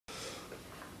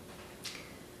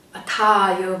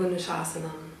Atha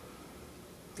Yoganushasanam.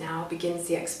 Now begins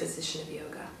the exposition of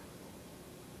yoga.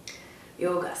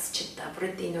 Yogas chitta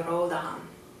vritti nirodham.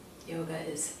 Yoga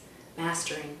is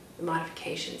mastering the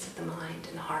modifications of the mind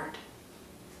and the heart.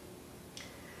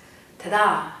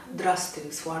 Tada drastu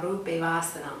swarupe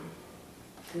vasanam.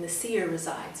 And the seer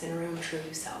resides in her own true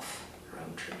self, her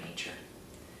own true nature.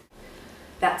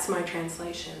 That's my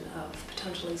translation of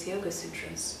Patanjali's Yoga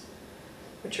Sutras,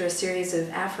 which are a series of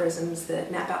aphorisms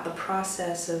that map out the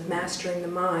process of mastering the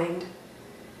mind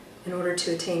in order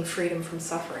to attain freedom from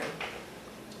suffering.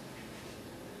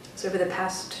 So over the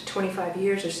past 25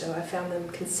 years or so, I've found them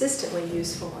consistently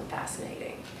useful and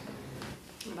fascinating.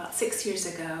 About 6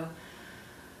 years ago,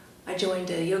 I joined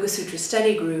a Yoga Sutra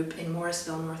study group in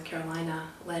Morrisville, North Carolina,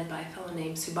 led by a fellow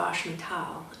named Subhash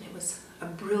Mittal. And it was a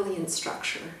brilliant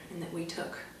structure in that we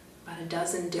took about a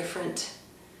dozen different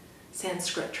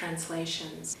Sanskrit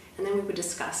translations, and then we would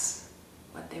discuss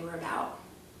what they were about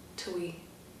till we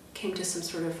came to some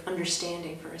sort of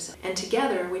understanding for ourselves. And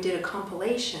together we did a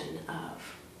compilation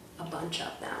of a bunch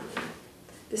of them. And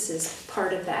this is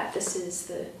part of that. This is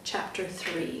the chapter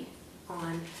 3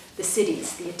 on the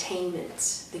siddhis, the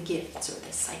attainments, the gifts, or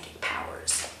the psychic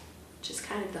powers, which is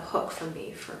kind of the hook for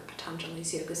me for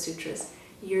Patanjali's Yoga Sutras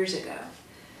years ago.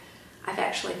 I've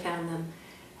actually found them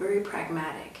very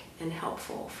pragmatic and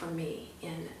helpful for me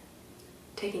in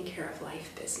taking care of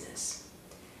life business.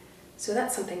 So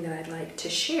that's something that I'd like to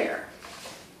share.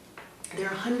 There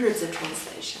are hundreds of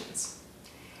translations,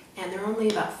 and there are only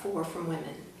about 4 from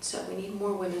women, so we need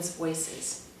more women's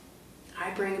voices.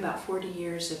 I bring about 40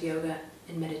 years of yoga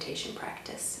and meditation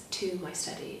practice to my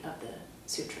study of the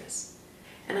sutras.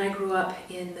 And I grew up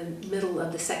in the middle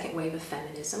of the second wave of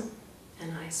feminism,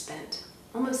 and I spent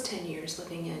almost 10 years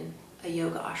living in a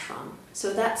yoga ashram.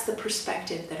 So that's the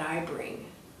perspective that I bring,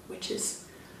 which is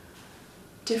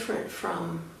different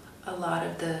from a lot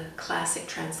of the classic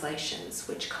translations,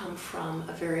 which come from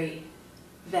a very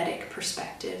Vedic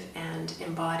perspective and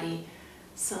embody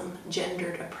some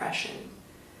gendered oppression.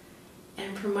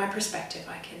 And from my perspective,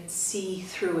 I can see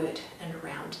through it and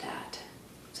around that.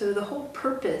 So the whole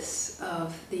purpose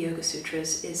of the Yoga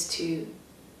Sutras is to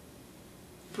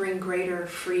bring greater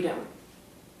freedom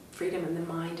in the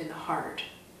mind and the heart.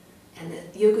 And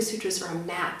the Yoga Sutras are a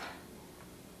map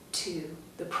to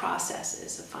the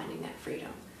processes of finding that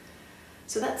freedom.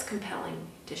 So that's compelling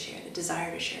to share. The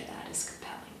desire to share that is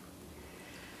compelling.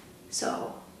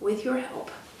 So with your help,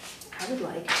 I would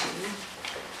like to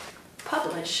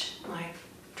publish my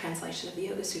translation of the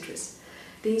Yoga Sutras.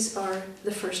 These are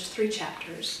the first 3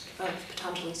 chapters of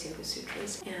Patanjali's Yoga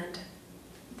Sutras, and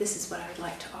this is what I would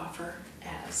like to offer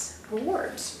as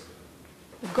rewards.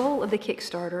 The goal of the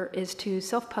Kickstarter is to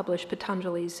self-publish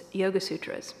Patanjali's Yoga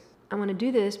Sutras. I want to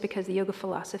do this because the yoga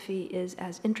philosophy is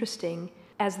as interesting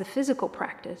as the physical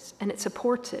practice, and it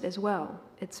supports it as well.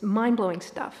 It's mind-blowing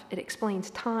stuff. It explains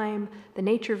time, the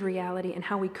nature of reality, and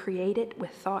how we create it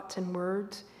with thoughts and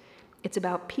words. It's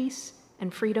about peace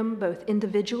and freedom, both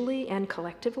individually and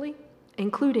collectively,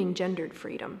 including gendered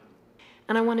freedom.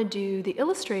 And I want to do the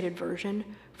illustrated version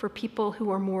for people who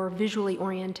are more visually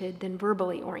oriented than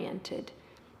verbally oriented.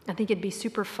 I think it'd be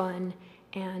super fun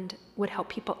and would help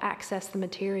people access the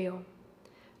material.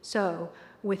 So,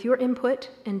 with your input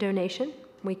and donation,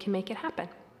 we can make it happen.